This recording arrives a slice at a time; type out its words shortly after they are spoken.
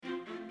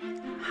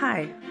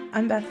Hi,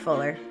 I'm Beth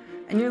Fuller,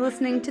 and you're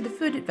listening to the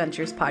Food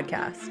Adventures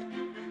podcast.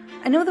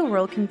 I know the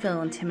world can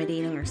feel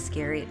intimidating or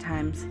scary at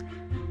times,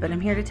 but I'm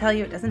here to tell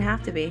you it doesn't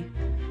have to be.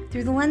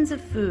 Through the lens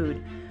of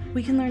food,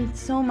 we can learn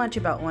so much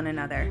about one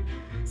another,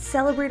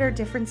 celebrate our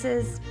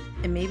differences,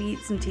 and maybe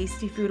eat some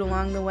tasty food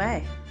along the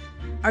way.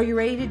 Are you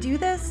ready to do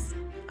this?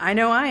 I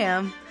know I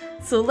am.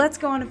 So let's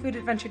go on a food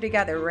adventure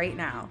together right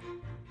now.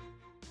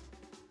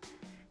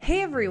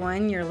 Hey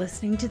everyone, you're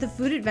listening to the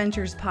Food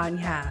Adventures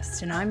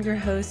podcast, and I'm your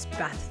host,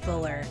 Beth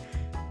Fuller.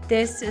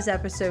 This is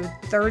episode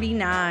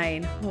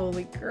 39.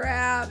 Holy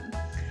crap.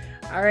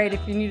 All right, if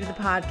you're new to the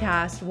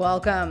podcast,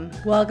 welcome.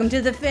 Welcome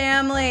to the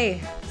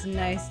family. It's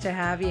nice to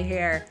have you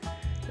here.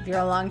 If you're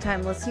a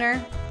longtime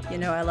listener, you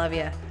know I love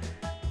you.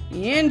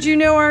 And you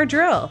know our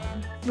drill.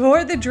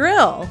 For the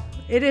drill,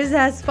 it is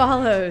as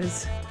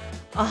follows.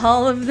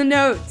 All of the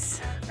notes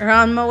are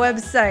on my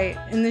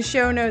website in the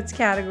show notes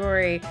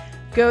category.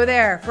 Go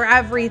there for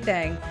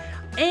everything.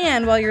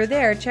 And while you're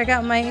there, check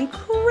out my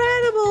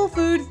incredible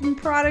food and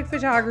product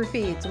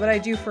photography. It's what I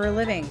do for a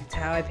living. It's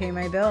how I pay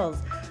my bills.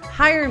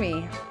 Hire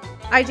me.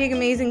 I take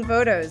amazing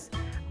photos.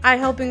 I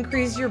help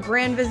increase your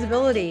brand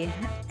visibility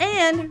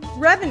and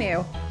revenue.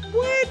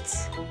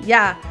 What?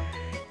 Yeah.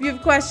 If you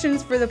have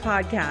questions for the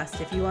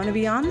podcast, if you want to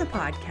be on the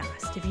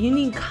podcast, if you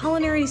need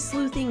culinary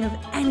sleuthing of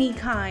any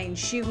kind,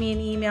 shoot me an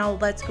email,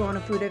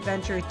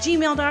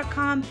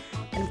 letsgoonafoodaadventure@gmail.com.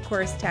 And of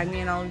course, tag me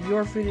in all of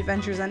your food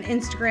adventures on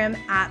Instagram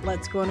at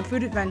Let's Go on a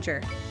Food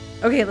Adventure.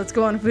 Okay, let's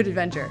go on a food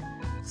adventure.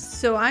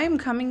 So I am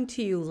coming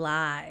to you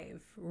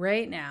live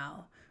right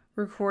now,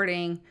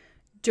 recording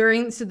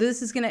so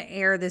this is going to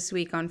air this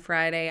week on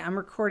Friday. I'm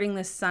recording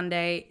this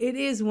Sunday. It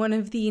is one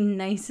of the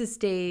nicest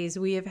days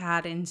we have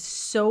had in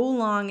so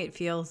long, it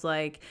feels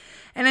like.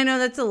 And I know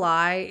that's a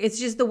lie. It's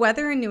just the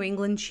weather in New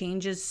England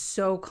changes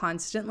so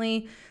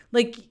constantly.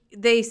 Like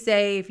they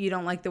say, if you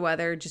don't like the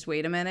weather, just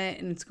wait a minute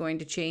and it's going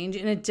to change.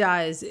 And it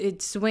does.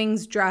 It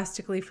swings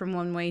drastically from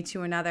one way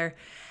to another.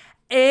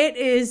 It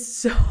is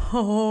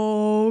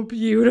so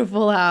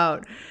beautiful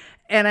out.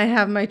 And I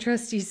have my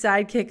trusty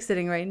sidekick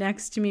sitting right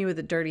next to me with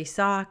a dirty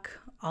sock,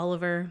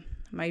 Oliver,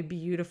 my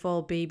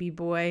beautiful baby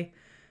boy.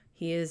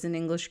 He is an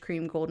English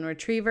cream golden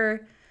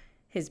retriever.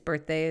 His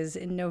birthday is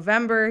in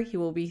November. He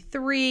will be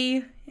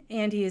 3,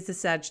 and he is a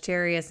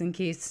Sagittarius, in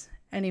case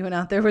anyone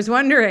out there was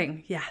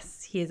wondering.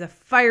 Yes, he is a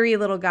fiery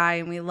little guy,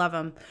 and we love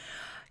him.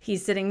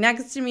 He's sitting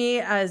next to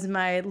me as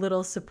my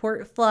little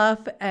support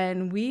fluff,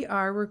 and we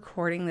are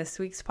recording this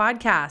week's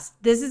podcast.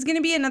 This is going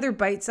to be another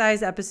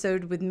bite-sized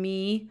episode with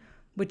me,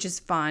 which is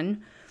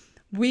fun.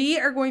 We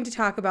are going to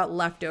talk about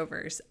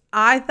leftovers.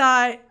 I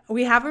thought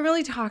we haven't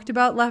really talked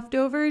about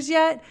leftovers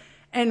yet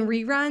and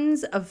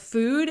reruns of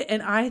food,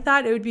 and I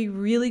thought it would be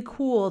really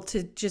cool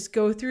to just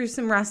go through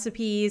some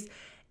recipes,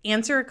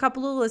 answer a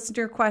couple of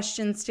listener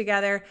questions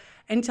together,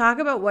 and talk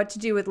about what to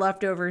do with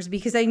leftovers,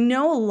 because I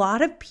know a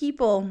lot of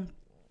people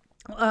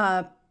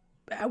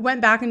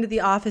went back into the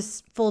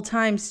office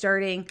full-time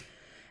starting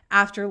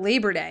after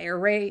Labor Day or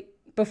right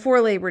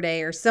before Labor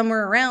Day or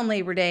somewhere around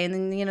Labor Day.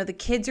 And then, the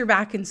kids are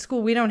back in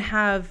school.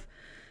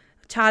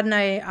 Todd and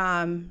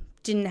I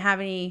didn't have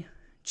any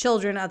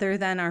children other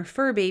than our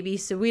fur baby.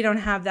 So we don't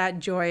have that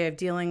joy of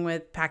dealing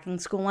with packing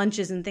school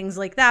lunches and things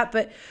like that.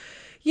 But,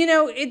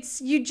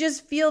 you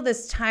just feel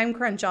this time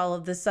crunch all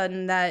of a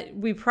sudden that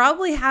we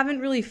probably haven't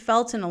really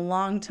felt in a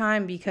long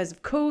time because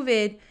of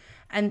COVID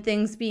and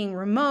things being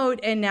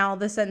remote. And now all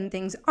of a sudden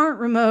things aren't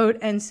remote.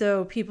 And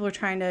so people are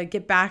trying to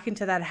get back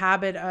into that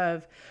habit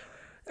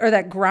or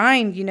that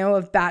grind,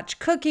 of batch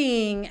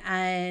cooking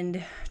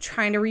and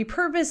trying to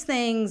repurpose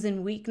things,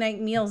 and weeknight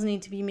meals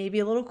need to be maybe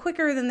a little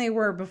quicker than they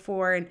were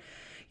before. And,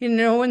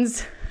 no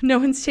one's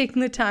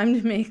taking the time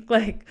to make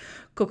like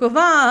coq au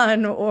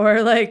vin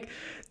or like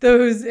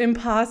those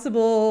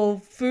impossible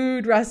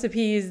food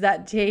recipes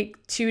that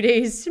take 2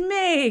 days to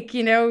make.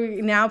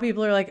 Now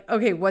people are like,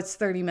 okay, what's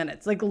 30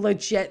 minutes? Like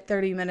legit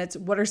 30 minutes.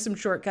 What are some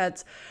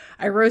shortcuts?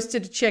 I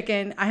roasted a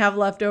chicken. I have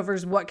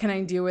leftovers. What can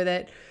I do with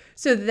it?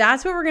 So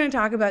that's what we're going to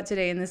talk about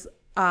today in this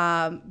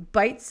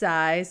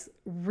bite-size,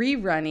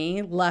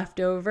 rerunny,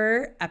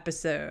 leftover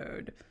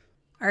episode.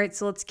 All right,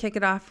 so let's kick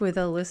it off with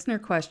a listener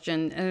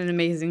question and an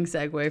amazing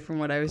segue from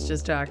what I was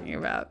just talking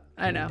about.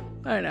 I know,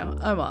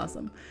 I'm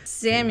awesome.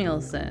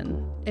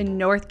 Samuelson in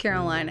North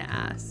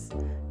Carolina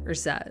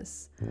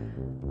says,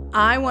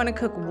 I want to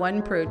cook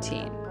one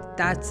protein.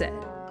 That's it.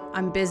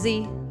 I'm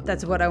busy.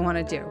 That's what I want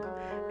to do.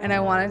 And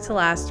I want it to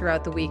last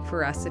throughout the week for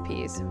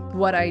recipes.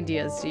 What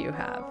ideas do you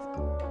have?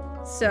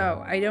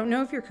 So I don't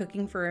know if you're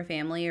cooking for a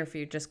family or if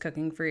you're just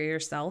cooking for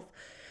yourself.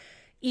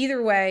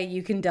 Either way,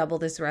 you can double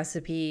this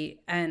recipe,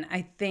 and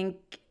I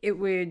think it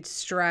would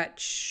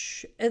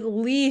stretch at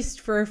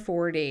least for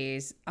 4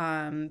 days.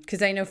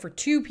 Because I know for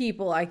 2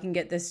 people, I can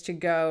get this to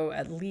go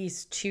at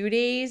least 2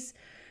 days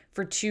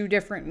for 2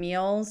 different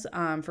meals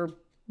for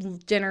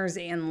dinners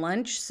and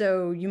lunch.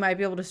 So you might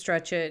be able to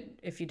stretch it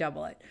if you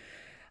double it.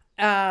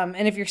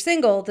 And if you're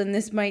single, then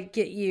this might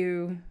get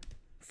you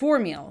 4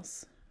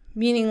 meals.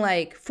 Meaning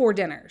like 4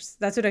 dinners.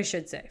 That's what I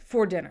should say.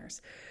 4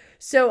 dinners.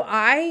 So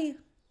I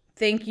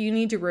think you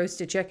need to roast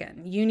a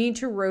chicken. You need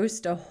to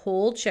roast a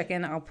whole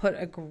chicken. I'll put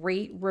a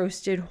great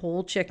roasted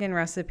whole chicken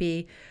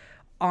recipe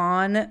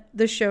on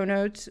the show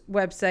notes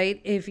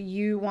website. If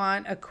you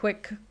want a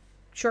quick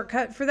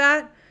shortcut for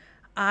that,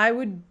 I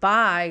would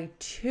buy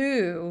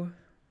 2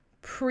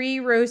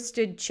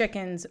 pre-roasted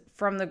chickens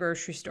from the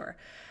grocery store.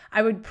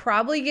 I would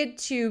probably get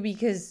 2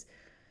 because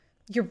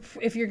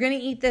if you're going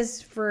to eat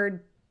this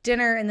for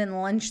dinner and then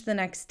lunch the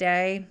next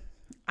day,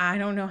 I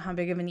don't know how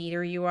big of an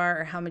eater you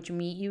are or how much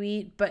meat you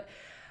eat, but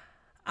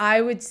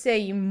I would say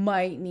you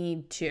might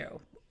need 2.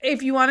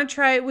 If you want to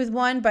try it with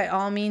 1, by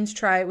all means,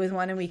 try it with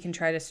 1 and we can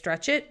try to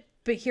stretch it.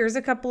 But here's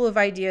a couple of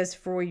ideas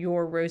for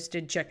your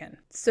roasted chicken.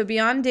 So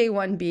beyond day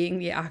 1 being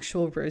the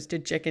actual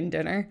roasted chicken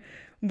dinner,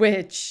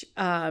 which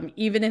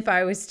even if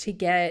I was to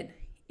get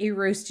a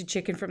roasted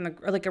chicken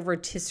like a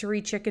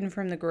rotisserie chicken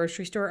from the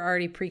grocery store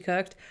already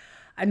pre-cooked,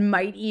 I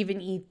might even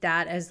eat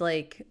that as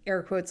like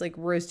air quotes like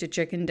roasted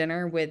chicken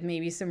dinner with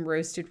maybe some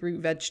roasted root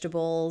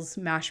vegetables,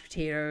 mashed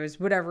potatoes,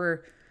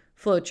 whatever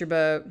floats your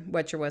boat,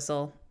 wet your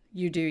whistle.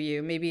 You do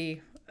you,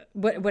 maybe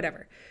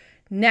whatever.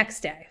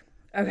 Next day.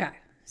 Okay.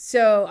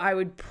 So I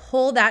would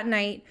pull that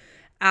night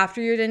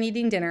after you're done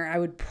eating dinner, I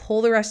would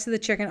pull the rest of the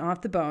chicken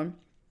off the bone.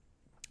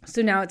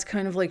 So now it's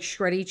kind of like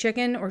shreddy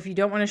chicken, or if you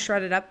don't want to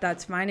shred it up,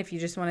 that's fine. If you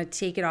just want to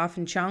take it off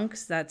in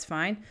chunks, that's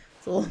fine.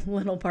 It's a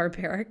little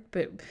barbaric,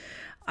 but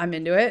I'm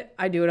into it.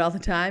 I do it all the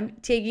time.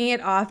 Taking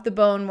it off the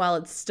bone while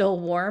it's still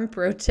warm,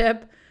 pro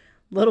tip,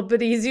 a little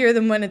bit easier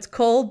than when it's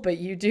cold, but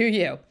you do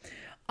you.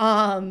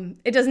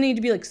 It doesn't need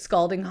to be like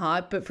scalding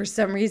hot, but for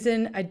some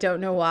reason, I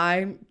don't know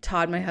why,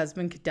 Todd, my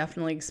husband, could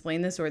definitely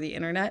explain this, or the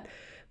internet,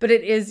 but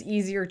it is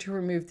easier to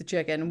remove the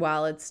chicken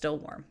while it's still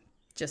warm.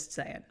 Just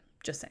saying.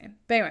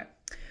 But anyway,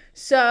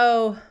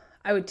 so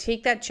I would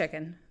take that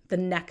chicken the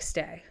next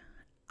day.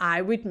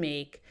 I would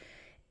make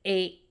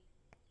a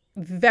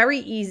very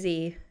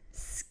easy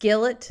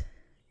skillet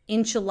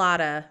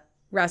enchilada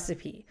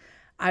recipe.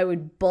 I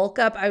would bulk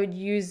up. I would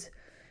use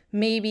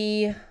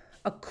maybe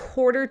a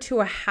quarter to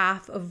a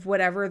half of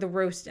whatever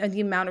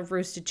the amount of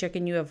roasted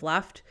chicken you have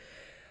left.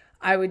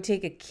 I would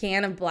take a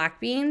can of black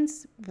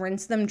beans,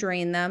 rinse them,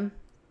 drain them,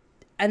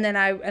 and then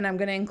I'm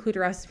going to include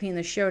a recipe in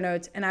the show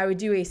notes, and I would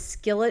do a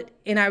skillet,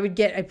 and I would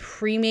get a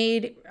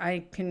pre-made,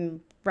 I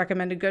can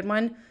recommend a good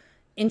one,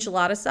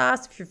 enchilada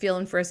sauce. If you're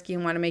feeling frisky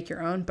and want to make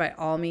your own, by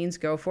all means,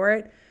 go for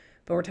it.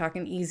 But we're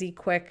talking easy,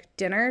 quick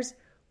dinners.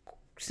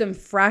 Some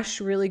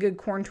fresh, really good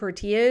corn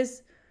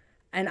tortillas,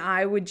 and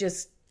I would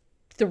just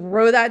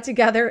throw that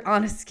together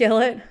on a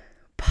skillet,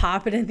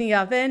 pop it in the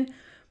oven,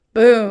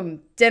 boom,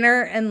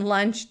 dinner and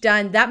lunch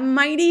done. That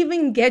might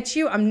even get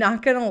you, I'm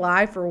not going to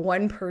lie, for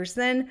one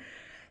person,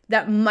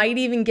 that might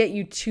even get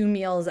you 2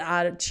 meals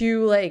out of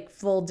 2 like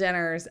full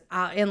dinners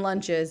and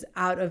lunches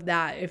out of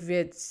that if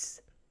it's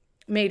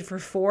made for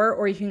 4,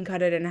 or you can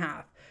cut it in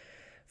half.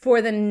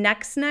 For the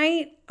next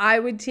night, I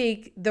would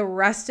take the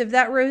rest of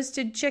that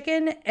roasted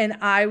chicken and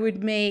I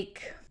would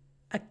make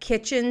a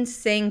kitchen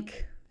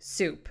sink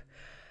soup.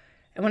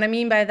 And what I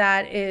mean by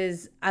that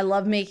is I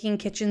love making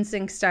kitchen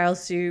sink style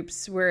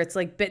soups where it's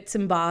like bits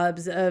and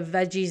bobs of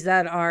veggies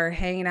that are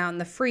hanging out in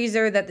the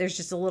freezer, that there's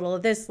just a little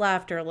of this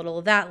left or a little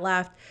of that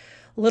left,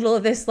 a little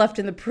of this left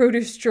in the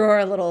produce drawer,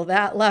 a little of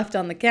that left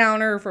on the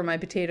counter for my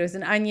potatoes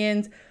and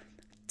onions.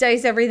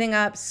 Dice everything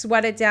up,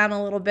 sweat it down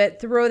a little bit,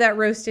 throw that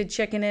roasted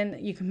chicken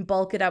in. You can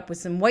bulk it up with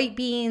some white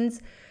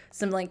beans,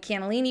 some like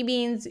cannellini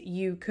beans.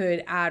 You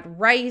could add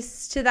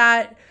rice to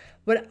that.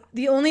 But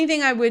the only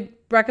thing I would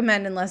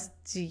recommend, unless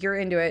you're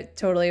into it,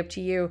 totally up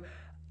to you,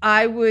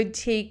 I would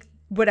take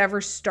whatever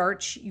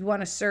starch you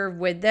want to serve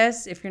with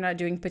this. If you're not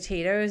doing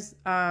potatoes,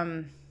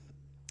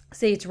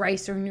 say it's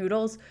rice or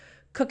noodles,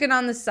 cook it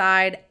on the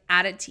side,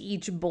 add it to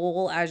each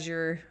bowl as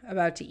you're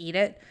about to eat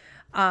it,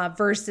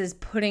 versus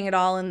putting it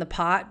all in the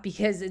pot,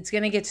 because it's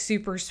going to get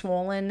super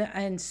swollen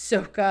and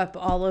soak up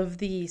all of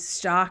the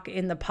stock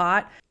in the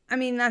pot. I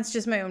mean, that's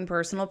just my own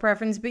personal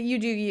preference, but you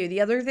do you.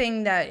 The other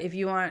thing that if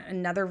you want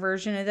another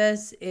version of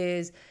this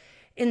is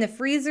in the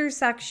freezer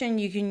section,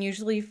 you can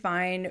usually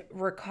find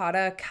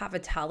ricotta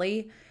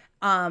cavatelli.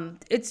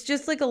 It's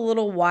just like a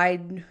little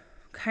wide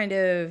kind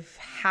of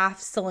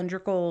half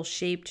cylindrical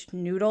shaped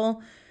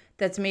noodle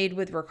that's made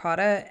with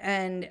ricotta,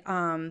 and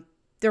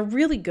they're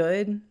really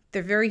good.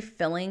 They're very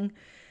filling.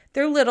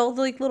 They're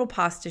like little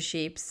pasta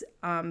shapes.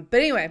 But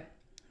anyway,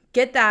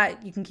 get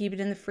that. You can keep it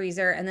in the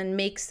freezer and then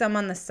make some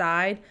on the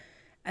side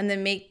and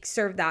then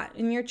serve that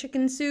in your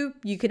chicken soup.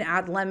 You can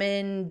add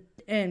lemon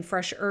and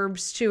fresh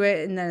herbs to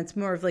it, and then it's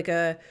more of like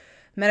a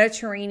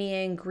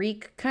Mediterranean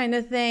Greek kind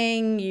of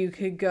thing. You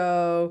could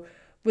go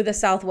with a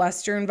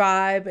Southwestern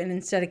vibe, and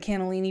instead of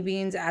cannellini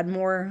beans, add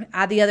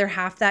the other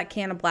half that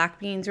can of black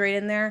beans right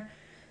in there.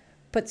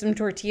 Put some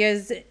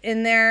tortillas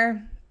in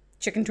there,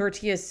 chicken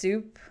tortilla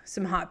soup,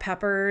 some hot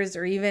peppers,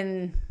 or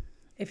even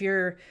if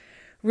you're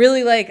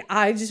really like,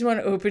 I just want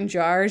to open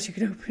jars, you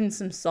can open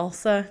some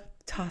salsa,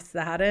 toss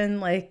that in.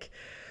 Like,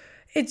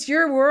 it's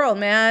your world,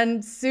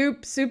 man.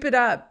 Soup it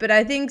up. But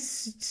I think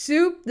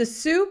the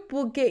soup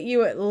will get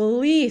you at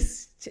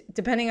least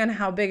depending on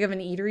how big of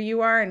an eater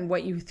you are and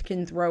what you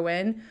can throw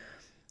in,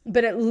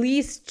 but at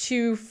least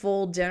 2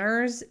 full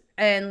dinners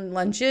and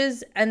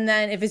lunches. And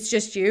then if it's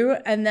just you,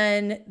 and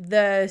then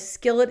the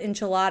skillet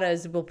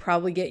enchiladas will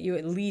probably get you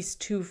at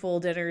least 2 full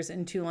dinners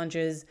and 2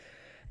 lunches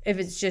if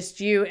it's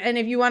just you. And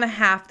if you want to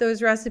half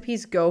those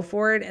recipes, go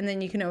for it. And then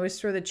you can always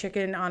throw the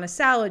chicken on a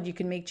salad. You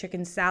can make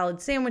chicken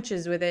salad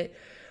sandwiches with it,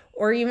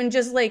 or even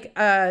just like,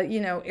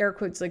 air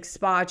quotes, like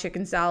spa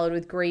chicken salad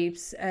with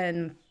grapes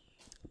and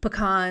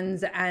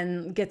pecans,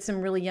 and get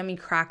some really yummy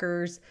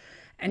crackers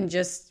and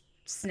just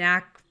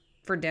snack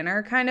for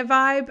dinner kind of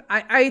vibe.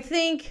 I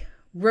think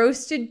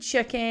roasted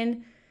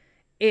chicken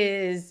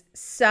is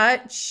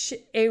such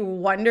a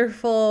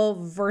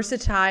wonderful,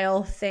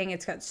 versatile thing.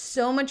 It's got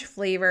so much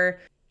flavor.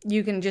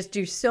 You can just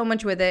do so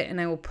much with it, and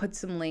I will put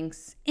some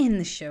links in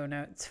the show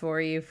notes for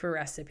you for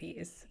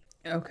recipes.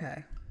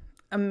 Okay.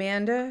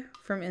 Amanda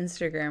from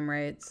Instagram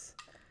writes,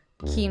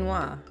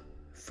 quinoa,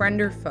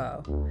 friend or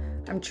foe?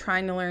 I'm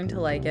trying to learn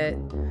to like it.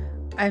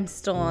 I'm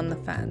still on the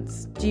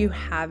fence. Do you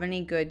have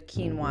any good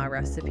quinoa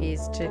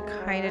recipes to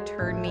kind of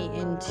turn me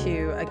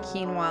into a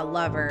quinoa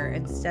lover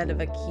instead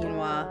of a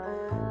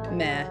quinoa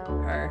meh?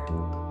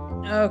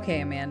 Okay,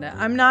 Amanda,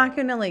 I'm not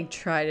going to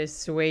try to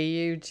sway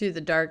you to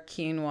the dark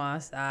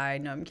quinoa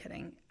side. No, I'm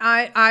kidding.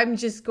 I'm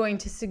just going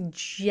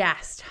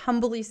to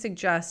humbly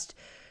suggest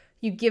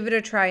you give it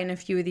a try in a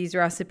few of these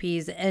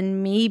recipes,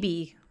 and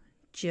maybe,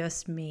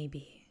 just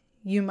maybe,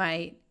 you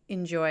might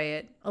enjoy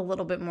it a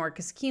little bit more,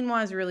 because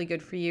quinoa is really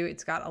good for you.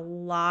 It's got a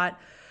lot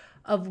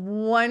of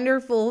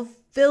wonderful,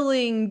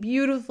 filling,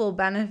 beautiful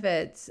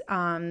benefits.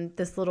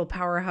 This little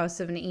powerhouse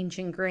of an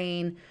ancient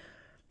grain.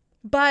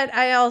 But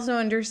I also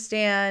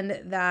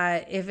understand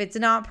that if it's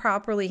not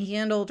properly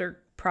handled or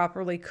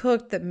properly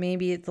cooked, that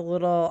maybe it's a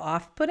little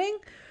off-putting.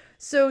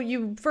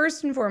 So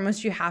first and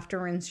foremost, you have to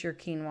rinse your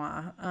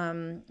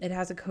quinoa. It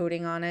has a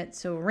coating on it,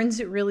 so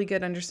rinse it really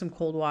good under some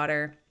cold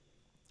water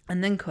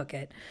and then cook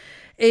it.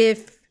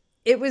 If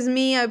it was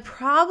me, I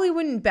probably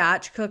wouldn't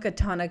batch cook a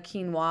ton of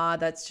quinoa.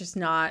 That's just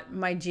not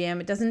my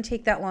jam. It doesn't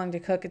take that long to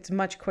cook. It's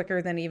much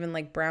quicker than even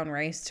brown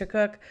rice to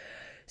cook.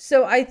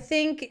 So I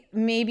think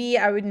maybe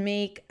I would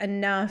make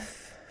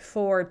enough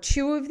for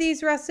 2 of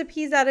these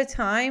recipes at a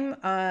time.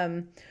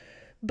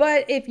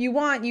 But if you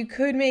want, you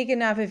could make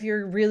enough if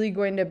you're really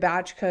going to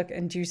batch cook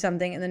and do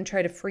something and then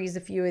try to freeze a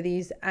few of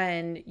these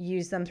and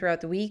use them throughout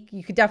the week.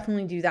 You could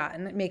definitely do that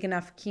and make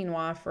enough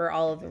quinoa for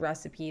all of the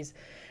recipes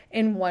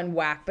in one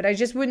whack. But I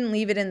just wouldn't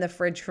leave it in the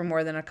fridge for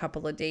more than a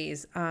couple of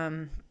days,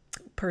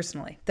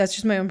 personally. That's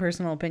just my own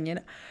personal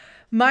opinion.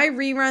 My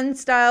rerun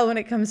style when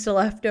it comes to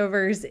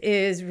leftovers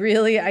is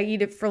really I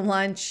eat it for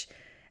lunch.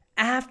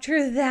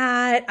 After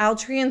that, I'll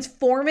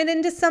transform it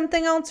into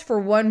something else for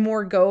one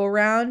more go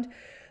around.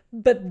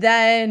 But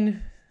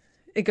then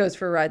it goes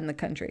for a ride in the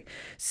country.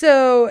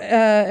 So,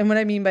 and what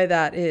I mean by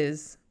that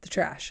is the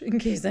trash, in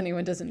case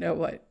anyone doesn't know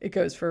what it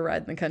goes for a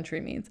ride in the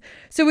country means.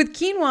 So with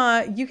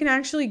quinoa, you can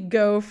actually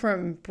go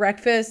from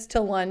breakfast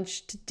to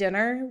lunch to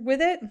dinner with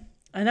it.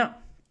 I know.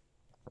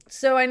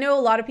 So I know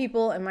a lot of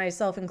people, and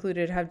myself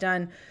included, have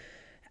done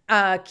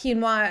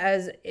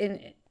quinoa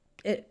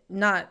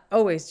not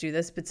always do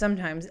this, but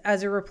sometimes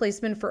as a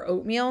replacement for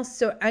oatmeal.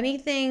 So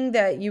anything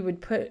that you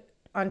would put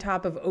on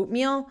top of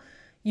oatmeal,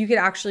 you could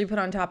actually put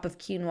on top of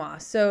quinoa.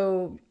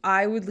 So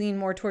I would lean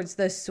more towards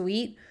the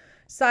sweet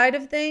side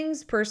of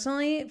things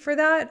personally for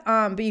that.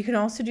 But you can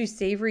also do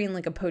savory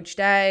and a poached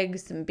egg,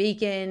 some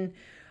bacon,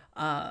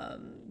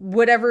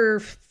 whatever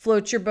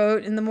floats your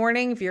boat in the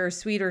morning if you're a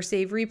sweet or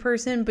savory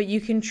person. But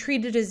you can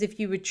treat it as if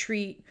you would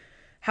treat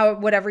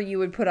whatever you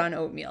would put on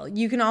oatmeal.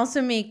 You can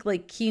also make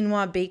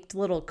quinoa baked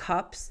little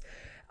cups,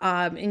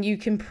 and you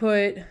can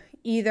put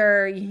you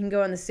can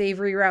go on the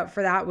savory route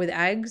for that with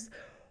eggs,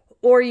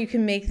 or you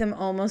can make them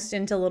almost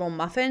into little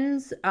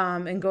muffins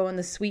and go on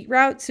the sweet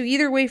route. So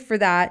either way for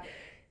that,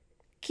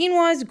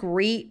 quinoa is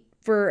great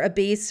for a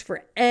base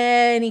for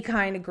any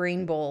kind of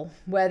grain bowl,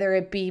 whether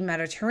it be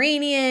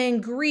Mediterranean,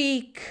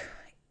 Greek,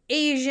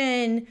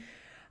 Asian,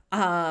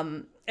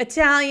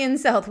 Italian,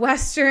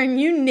 Southwestern,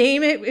 you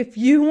name it. If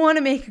you want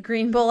to make a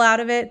grain bowl out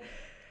of it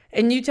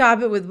and you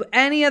top it with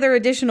any other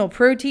additional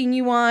protein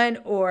you want,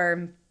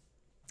 or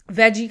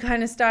veggie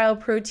kind of style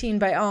protein,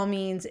 by all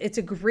means. It's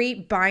a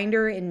great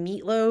binder in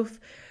meatloaf.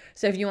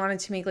 So if you wanted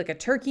to make a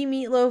turkey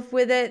meatloaf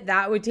with it,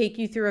 that would take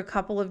you through a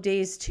couple of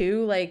days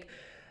too.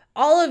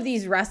 All of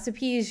these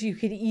recipes you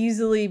could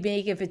easily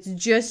make if it's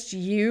just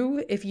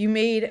you. If you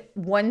made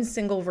one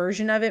single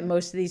version of it,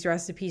 most of these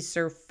recipes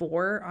serve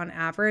 4 on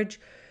average.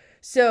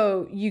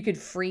 So you could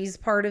freeze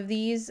part of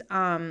these.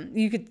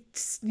 You could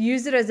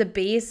use it as a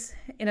base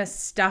in a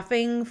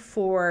stuffing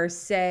for,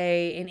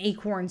 say, an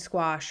acorn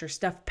squash or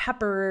stuffed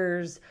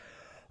peppers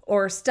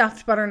or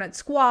stuffed butternut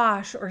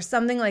squash or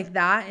something like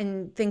that,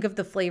 and think of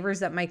the flavors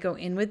that might go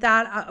in with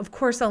that. Of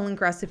course, I'll link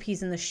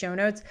recipes in the show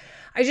notes.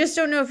 I just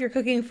don't know if you're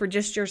cooking for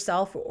just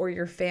yourself or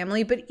your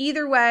family, but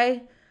either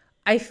way,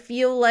 I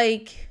feel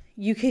like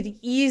you could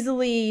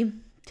easily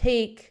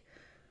take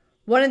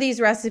one of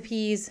these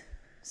recipes,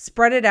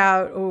 spread it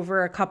out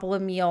over a couple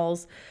of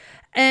meals,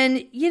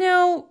 And,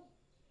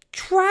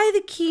 try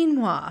the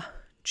quinoa.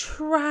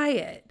 Try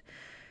it.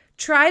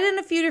 Try it in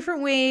a few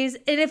different ways.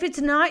 And if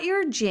it's not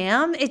your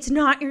jam, it's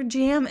not your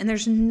jam. And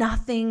there's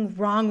nothing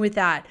wrong with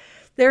that.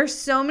 There are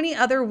so many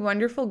other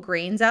wonderful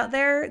grains out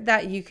there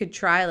that you could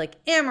try, like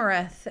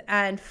amaranth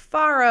and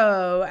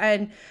farro,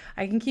 and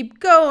I can keep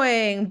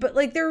going. But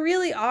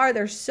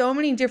there's so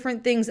many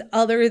different things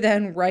other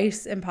than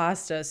rice and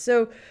pasta.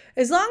 So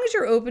as long as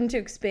you're open to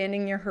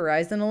expanding your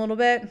horizon a little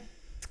bit,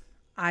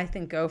 I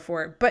think go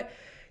for it. But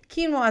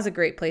quinoa is a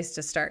great place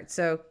to start.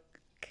 So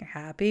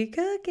happy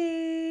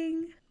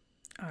cooking.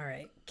 All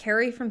right.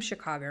 Carrie from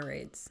Chicago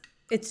reads,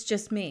 "It's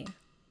just me.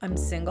 I'm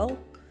single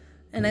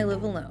and I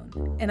live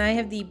alone. And I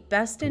have the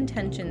best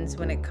intentions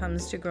when it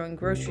comes to going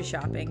grocery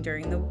shopping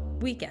during the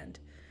weekend.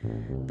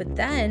 But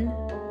then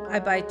I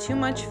buy too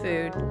much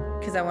food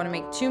because I want to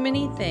make too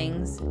many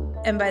things.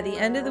 And by the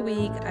end of the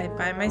week, I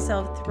find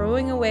myself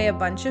throwing away a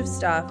bunch of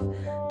stuff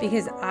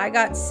because I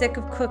got sick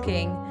of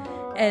cooking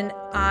and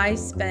I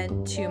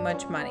spent too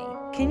much money.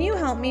 Can you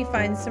help me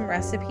find some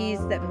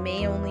recipes that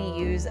may only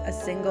use a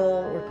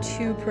single or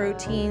two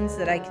proteins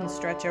that I can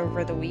stretch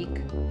over the week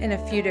in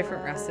a few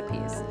different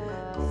recipes?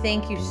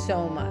 Thank you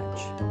so much."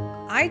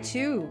 I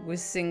too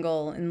was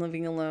single and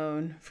living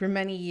alone for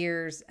many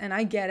years, and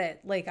I get it.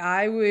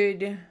 I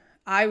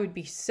would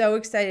be so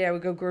excited. I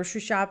would go grocery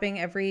shopping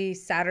every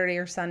Saturday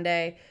or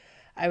Sunday.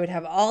 I would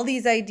have all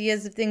these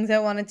ideas of things I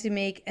wanted to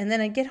make, and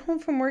then I'd get home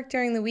from work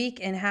during the week,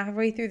 and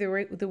halfway through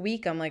the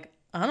week, I'm like,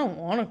 I don't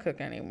want to cook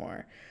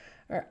anymore.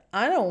 Or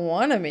I don't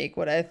want to make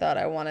what I thought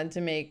I wanted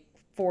to make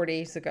 4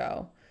 days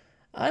ago.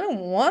 I don't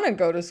want to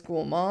go to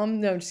school,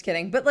 Mom. No, just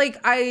kidding. But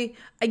I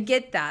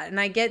get that. And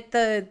I get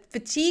the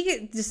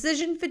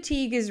decision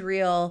fatigue is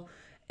real.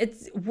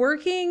 It's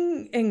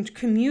working and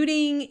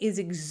commuting is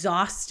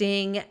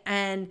exhausting.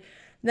 And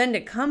then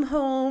to come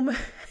home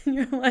and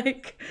you're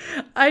like,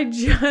 I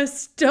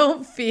just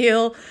don't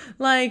feel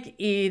like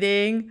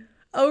eating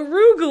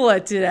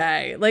arugula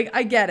today.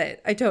 I get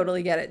it. I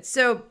totally get it.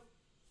 So,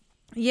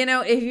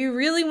 if you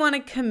really want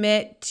to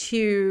commit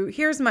to,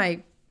 here's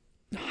my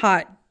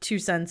hot 2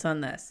 cents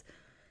on this.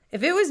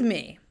 If it was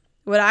me,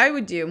 what I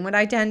would do and what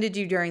I tend to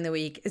do during the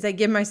week is I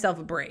give myself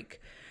a break.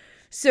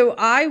 So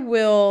I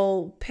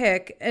will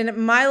pick, and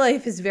my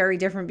life is very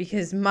different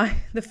because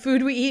the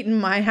food we eat in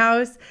my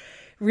house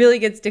really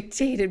gets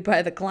dictated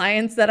by the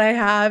clients that I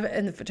have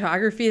and the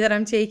photography that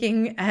I'm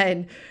taking.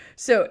 And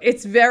so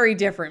it's very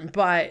different.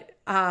 But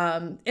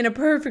in a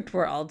perfect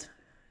world,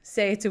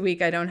 say it's a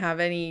week I don't have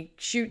any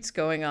shoots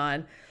going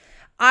on,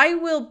 I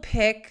will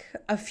pick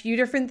a few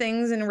different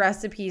things and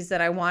recipes that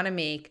I want to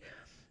make.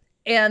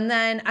 And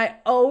then I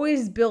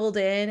always build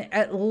in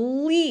at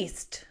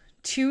least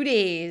 2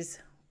 days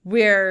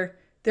where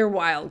they're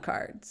wild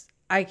cards.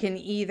 I can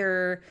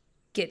either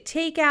get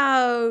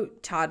takeout,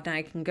 Todd and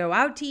I can go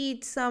out to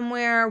eat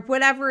somewhere,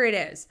 whatever it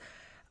is.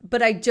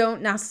 But I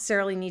don't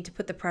necessarily need to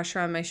put the pressure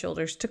on my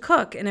shoulders to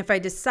cook. And if I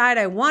decide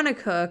I want to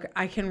cook,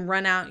 I can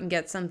run out and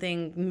get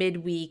something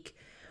midweek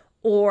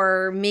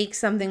or make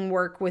something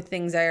work with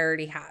things I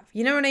already have.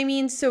 You know what I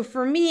mean? So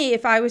for me,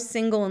 if I was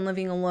single and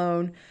living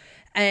alone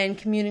and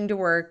commuting to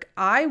work,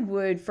 I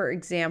would, for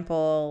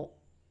example,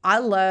 I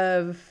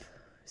love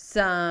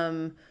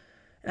some,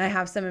 and I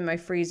have some in my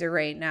freezer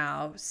right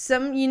now.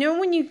 Some,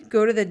 when you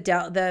go to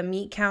the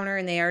meat counter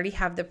and they already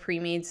have the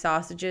pre-made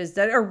sausages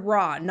that are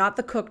raw, not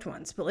the cooked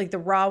ones, but the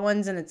raw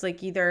ones. And it's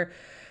either,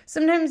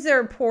 sometimes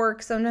they're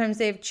pork, sometimes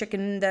they have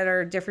chicken that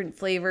are different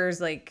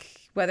flavors,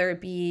 whether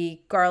it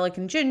be garlic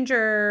and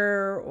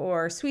ginger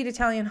or sweet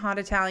Italian, hot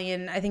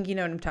Italian. I think you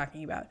know what I'm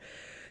talking about.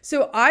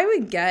 So I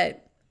would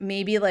get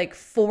maybe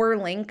 4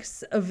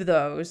 links of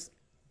those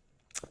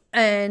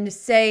and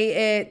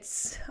say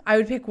I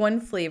would pick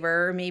one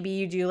flavor. Maybe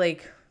you do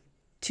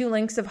 2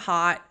 links of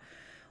hot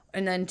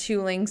and then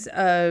 2 links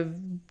of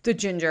the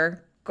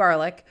ginger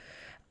garlic,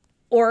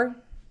 or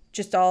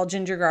just all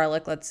ginger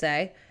garlic, let's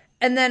say.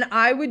 And then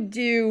I would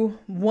do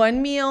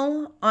one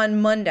meal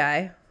on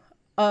Monday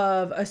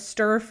of a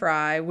stir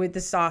fry with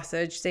the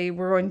sausage. Say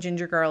we're on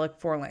ginger garlic,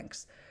 4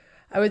 links.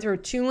 I would throw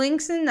 2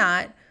 links in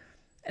that,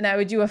 and I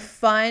would do a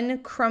fun,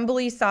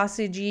 crumbly,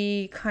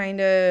 sausagey, kind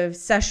of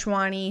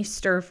Szechuan-y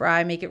stir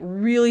fry, make it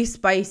really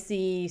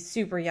spicy,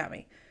 super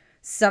yummy.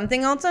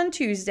 Something else on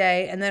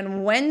Tuesday, and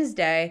then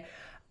Wednesday,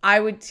 I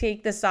would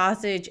take the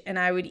sausage and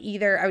I would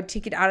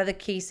take it out of the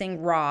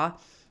casing raw.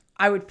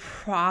 I would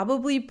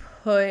probably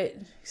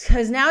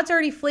because now it's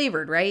already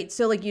flavored, right?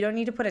 So you don't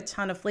need to put a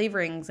ton of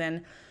flavorings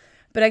in,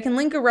 but I can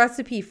link a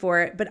recipe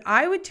for it. But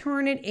I would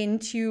turn it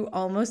into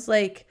almost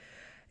like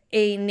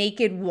a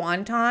naked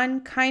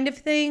wonton kind of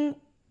thing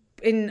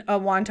in a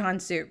wonton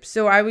soup.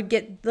 So I would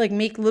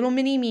make little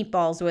mini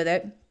meatballs with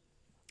it.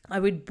 I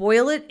would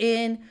boil it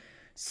in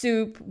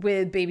soup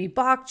with baby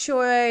bok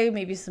choy,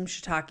 maybe some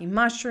shiitake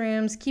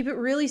mushrooms, keep it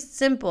really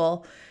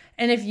simple.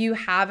 And if you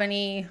have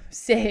any,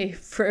 say,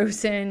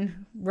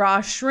 frozen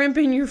raw shrimp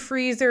in your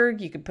freezer,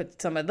 you could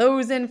put some of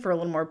those in for a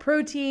little more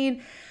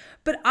protein.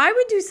 But I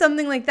would do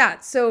something like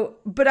that.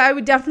 But I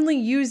would definitely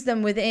use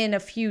them within a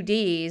few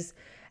days.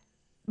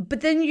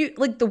 but then you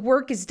like the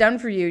work is done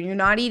for you. You're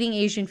not eating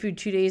Asian food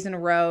 2 days in a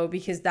row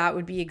because that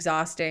would be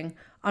exhausting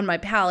on my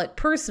palate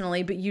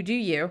personally, but you do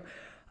you.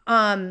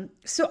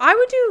 So I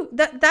would do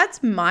that.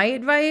 That's my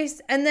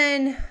advice. And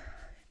then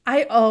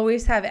I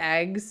always have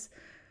eggs.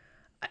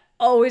 I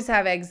always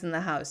have eggs in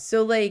the house.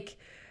 So like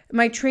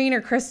my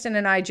trainer, Kristen,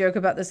 and I joke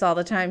about this all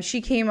the time. She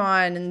came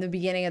on in the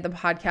beginning of the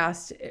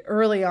podcast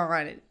early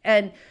on,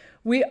 and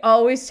we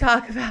always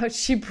talk about,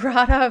 she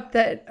brought up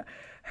that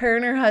her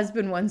and her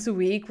husband once a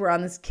week were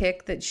on this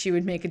kick that she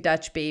would make a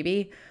Dutch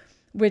baby,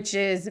 which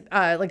is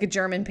like a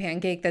German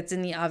pancake that's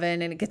in the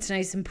oven and it gets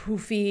nice and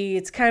poofy.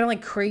 It's kind of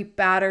like crepe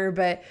batter,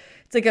 but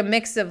it's like a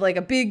mix of like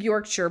a big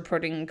Yorkshire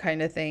pudding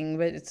kind of thing,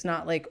 but it's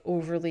not like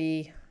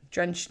overly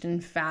drenched in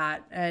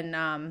fat and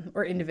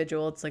or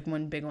individual. It's like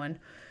one big one.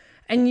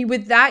 And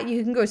with that,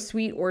 you can go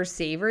sweet or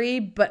savory,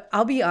 but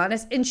I'll be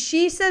honest. And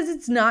she says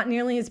it's not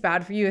nearly as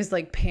bad for you as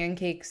like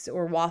pancakes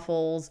or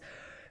waffles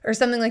or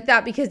something like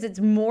that because it's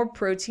more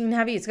protein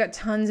heavy. It's got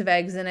tons of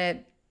eggs in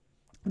it,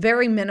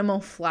 very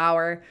minimal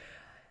flour.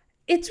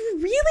 It's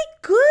really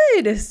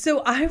good.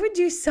 So I would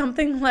do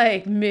something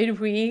like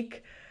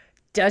midweek,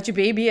 Dutch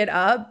baby it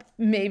up,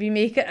 maybe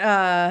make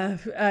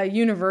a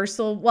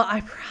universal. Well,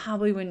 I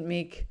probably wouldn't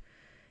make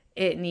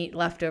it and eat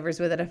leftovers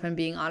with it if I'm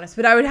being honest,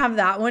 but I would have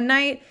that one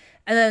night.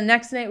 And then the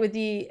next night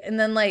and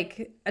then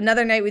like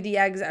another night with the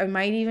eggs, I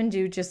might even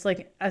do just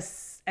like a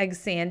egg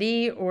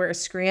sandy or a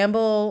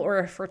scramble or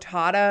a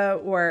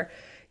frittata or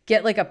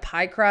get like a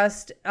pie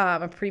crust,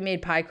 a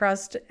pre-made pie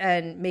crust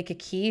and make a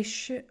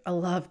quiche. I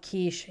love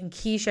quiche, and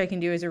quiche I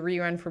can do as a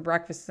rerun for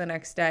breakfast the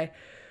next day.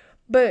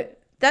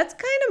 But that's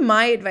kind of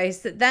my advice,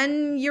 that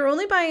then you're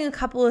only buying a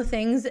couple of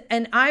things.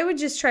 And I would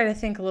just try to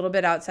think a little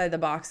bit outside the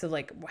box of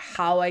like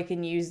how I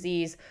can use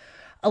these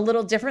a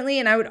little differently.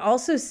 And I would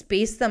also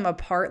space them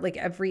apart like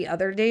every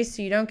other day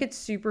so you don't get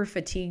super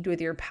fatigued with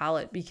your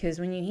palate, because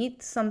when you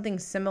eat something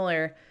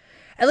similar,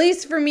 at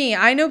least for me,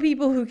 I know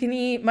people who can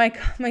eat,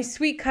 my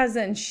sweet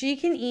cousin, she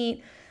can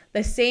eat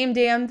the same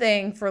damn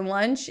thing for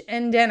lunch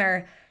and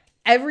dinner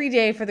every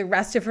day for the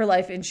rest of her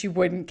life and she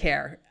wouldn't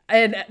care.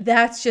 And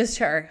that's just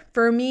her.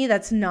 For me,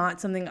 that's not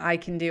something I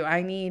can do.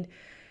 I need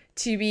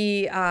to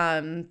be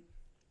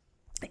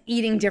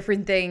eating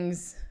different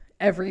things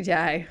every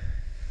day,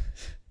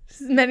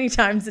 many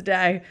times a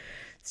day.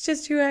 It's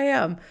just who I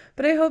am.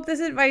 But I hope this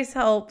advice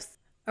helps.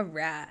 All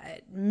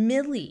right.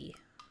 Millie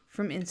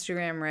from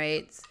Instagram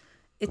writes,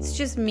 it's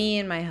just me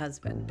and my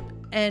husband.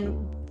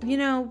 And,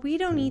 we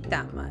don't eat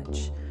that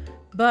much.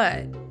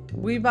 But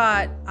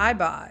I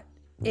bought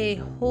a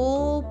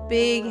whole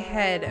big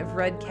head of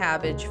red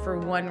cabbage for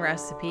one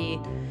recipe.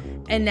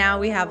 And now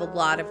we have a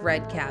lot of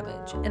red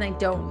cabbage. And I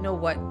don't know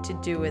what to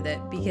do with it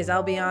because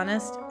I'll be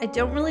honest, I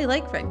don't really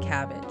like red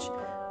cabbage.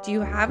 Do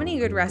you have any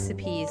good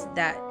recipes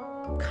that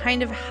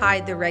kind of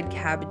hide the red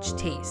cabbage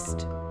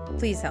taste?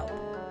 Please help.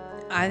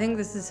 I think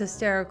this is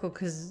hysterical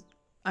because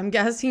I'm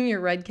guessing your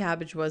red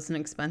cabbage wasn't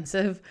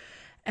expensive.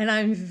 And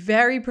I'm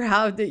very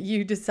proud that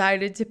you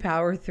decided to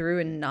power through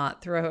and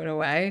not throw it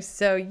away.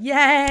 So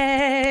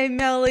yay,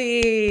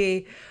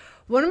 Millie.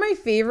 One of my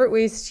favorite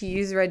ways to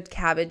use red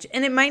cabbage,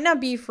 and it might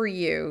not be for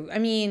you. I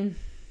mean,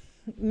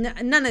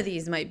 none of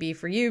these might be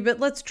for you, but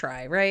let's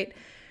try, right?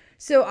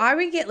 So I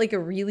would get like a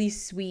really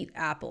sweet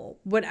apple,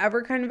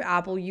 whatever kind of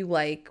apple you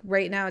like.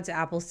 Right now it's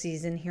apple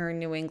season here in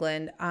New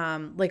England.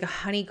 Like a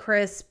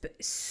Honeycrisp,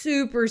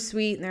 super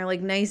sweet, and they're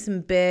like nice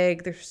and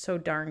big. They're so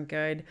darn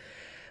good.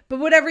 But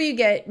whatever you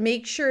get,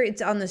 make sure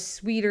it's on the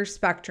sweeter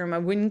spectrum. I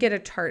wouldn't get a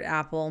tart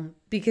apple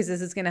because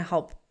this is going to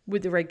help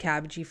with the red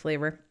cabbagey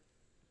flavor.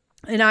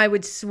 And I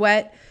would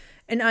sweat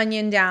an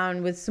onion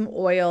down with some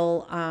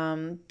oil,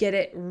 get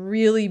it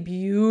really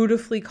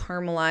beautifully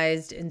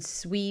caramelized and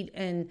sweet.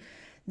 And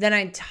then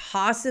I'd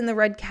toss in the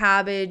red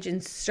cabbage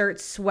and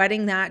start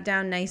sweating that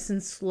down nice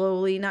and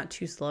slowly. Not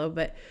too slow,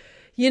 but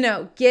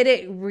get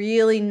it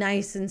really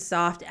nice and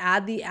soft.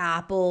 Add the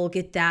apple,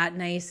 get that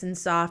nice and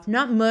soft.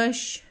 Not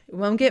mush. It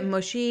won't get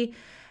mushy.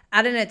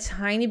 Add in a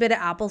tiny bit of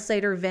apple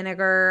cider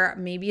vinegar,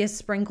 maybe a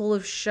sprinkle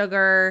of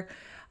sugar.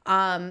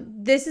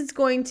 This is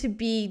going to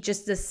be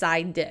just a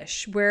side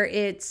dish where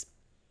it's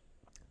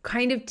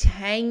kind of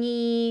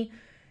tangy,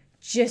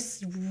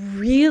 just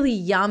really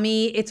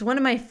yummy. It's one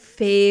of my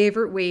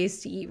favorite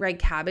ways to eat red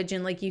cabbage.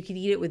 And like you could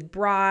eat it with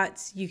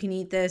brats. You can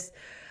eat this.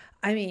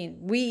 I mean,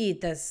 we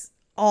eat this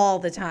all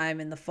the time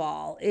in the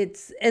fall.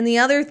 And the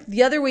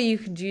other way you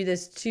can do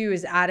this too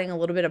is adding a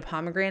little bit of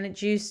pomegranate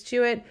juice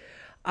to it.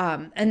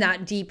 And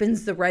that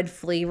deepens the red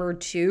flavor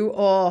too.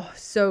 Oh,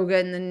 so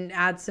good. And then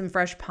add some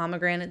fresh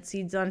pomegranate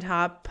seeds on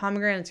top.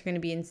 Pomegranates are going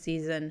to be in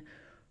season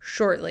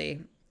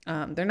shortly.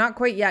 They're not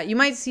quite yet. You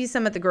might see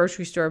some at the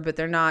grocery store, but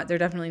they're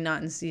definitely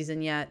not in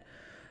season yet.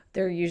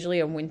 They're usually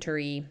a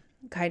wintry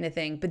kind of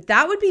thing. But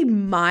that would be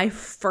my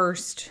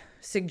first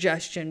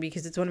suggestion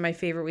because it's one of my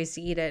favorite ways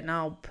to eat it, and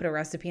I'll put a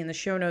recipe in the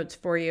show notes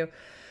for you.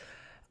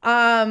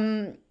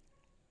 Okay.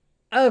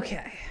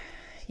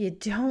 You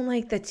don't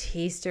like the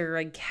taste of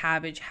red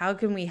cabbage. How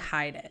can we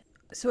hide it?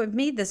 So I've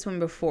made this one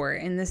before,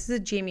 and this is a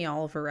Jamie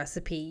Oliver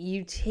recipe.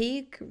 You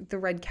take the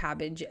red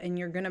cabbage and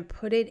you're going to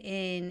put it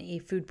in a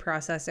food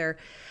processor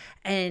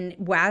and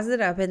waz it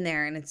up in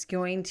there, and it's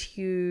going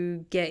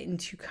to get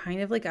into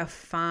kind of like a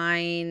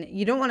fine,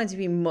 you don't want it to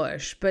be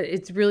mush, but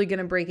it's really going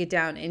to break it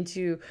down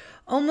into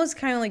almost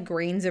kind of like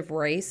grains of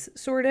rice,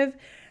 sort of.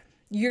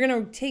 You're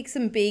going to take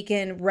some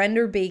bacon,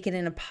 render bacon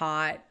in a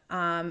pot.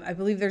 I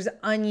believe there's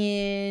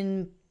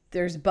onion,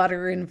 there's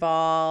butter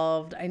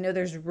involved. I know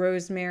there's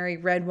rosemary,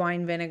 red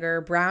wine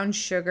vinegar, brown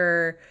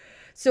sugar.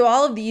 So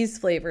all of these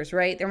flavors,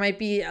 right? There might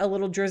be a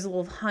little drizzle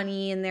of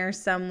honey in there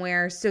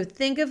somewhere. So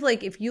think of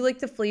like if you like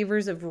the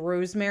flavors of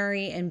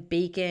rosemary and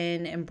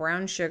bacon and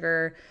brown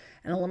sugar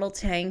and a little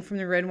tang from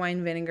the red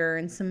wine vinegar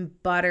and some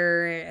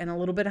butter and a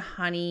little bit of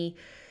honey,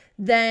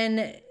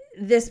 then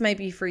this might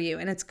be for you.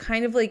 And it's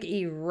kind of like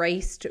a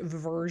riced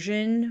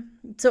version.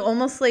 So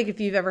almost like if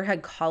you've ever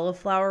had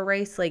cauliflower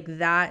rice, like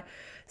that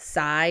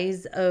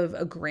size of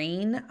a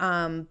grain,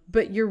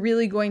 but you're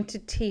really going to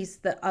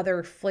taste the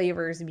other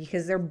flavors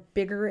because they're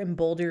bigger and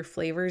bolder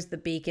flavors. The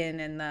bacon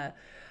and the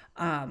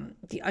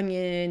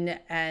onion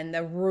and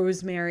the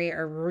rosemary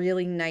are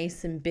really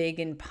nice and big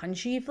and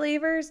punchy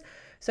flavors.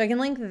 So I can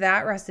link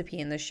that recipe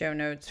in the show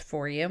notes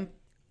for you.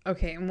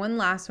 Okay, and one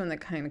last one that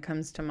kind of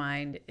comes to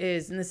mind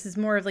is, and this is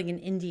more of like an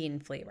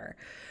Indian flavor.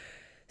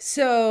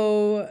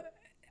 So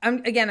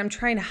I'm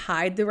trying to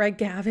hide the red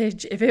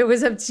cabbage. If it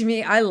was up to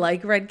me, I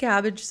like red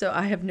cabbage, so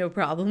I have no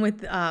problem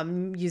with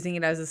using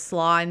it as a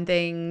slaw in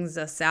things,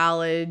 a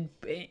salad,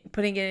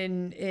 putting it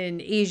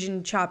in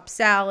Asian chopped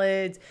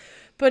salads,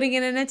 putting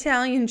it in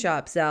Italian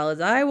chopped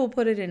salads. I will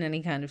put it in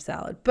any kind of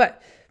salad,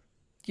 but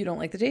you don't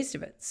like the taste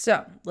of it.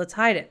 So let's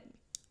hide it.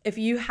 If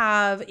you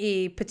have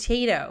a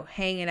potato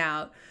hanging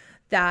out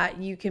that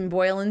you can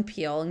boil and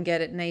peel and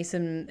get it nice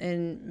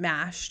and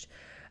mashed,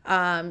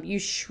 you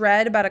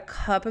shred about a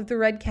cup of the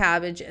red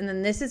cabbage, and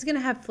then this is going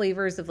to have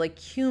flavors of like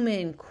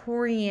cumin,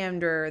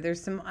 coriander,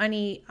 there's some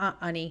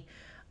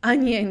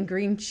onion,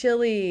 green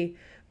chili,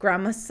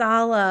 garam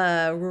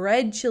masala,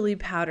 red chili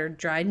powder,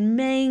 dried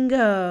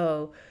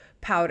mango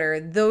powder,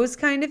 those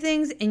kind of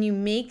things, and you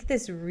make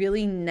this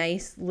really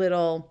nice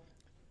little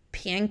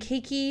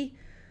pancakey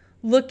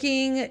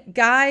looking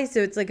guy.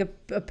 So it's like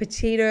a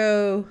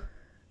potato,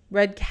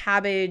 red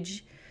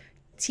cabbage,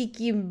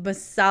 tiki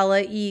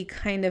masala-y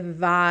kind of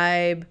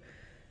vibe,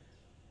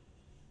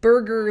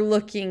 burger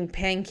looking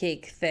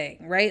pancake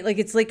thing, right? Like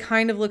it's like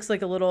kind of looks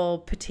like a little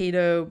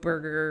potato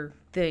burger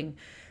thing.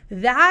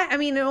 That, I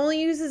mean, it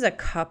only uses a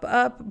cup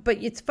up,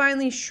 but it's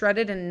finely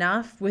shredded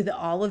enough with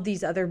all of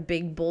these other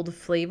big, bold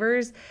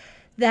flavors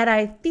that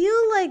I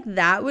feel like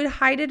that would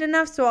hide it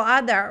enough. So I'll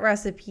add that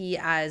recipe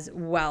as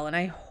well. And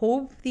I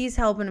hope these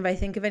help. And if I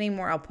think of any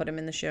more, I'll put them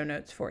in the show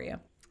notes for you.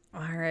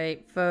 All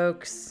right,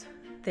 folks.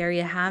 There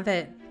you have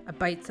it, a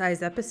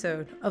bite-sized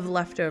episode of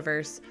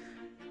leftovers.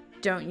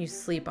 Don't you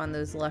sleep on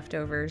those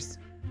leftovers.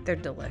 They're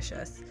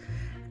delicious.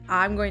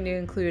 I'm going to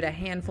include a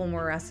handful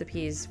more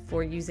recipes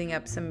for using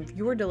up some of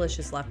your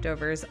delicious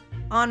leftovers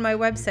on my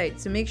website.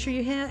 So make sure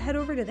you head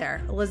over to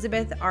there,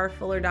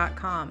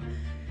 ElizabethRFuller.com.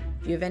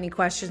 If you have any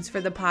questions for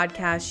the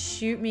podcast,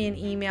 shoot me an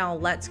email,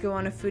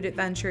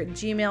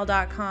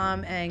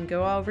 letsgoonafoodadventure@gmail.com, and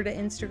go over to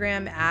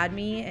Instagram, add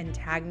me, and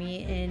tag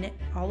me in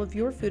all of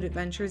your food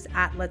adventures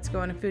at Let's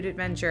Go on a Food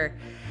Adventure.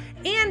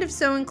 And if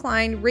so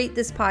inclined, rate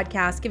this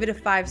podcast, give it a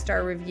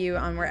 5-star review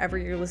on wherever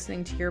you're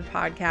listening to your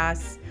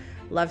podcasts.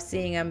 Love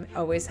seeing them,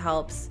 always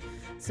helps.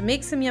 So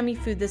make some yummy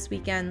food this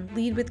weekend,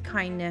 lead with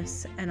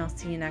kindness, and I'll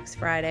see you next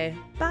Friday.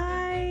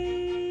 Bye.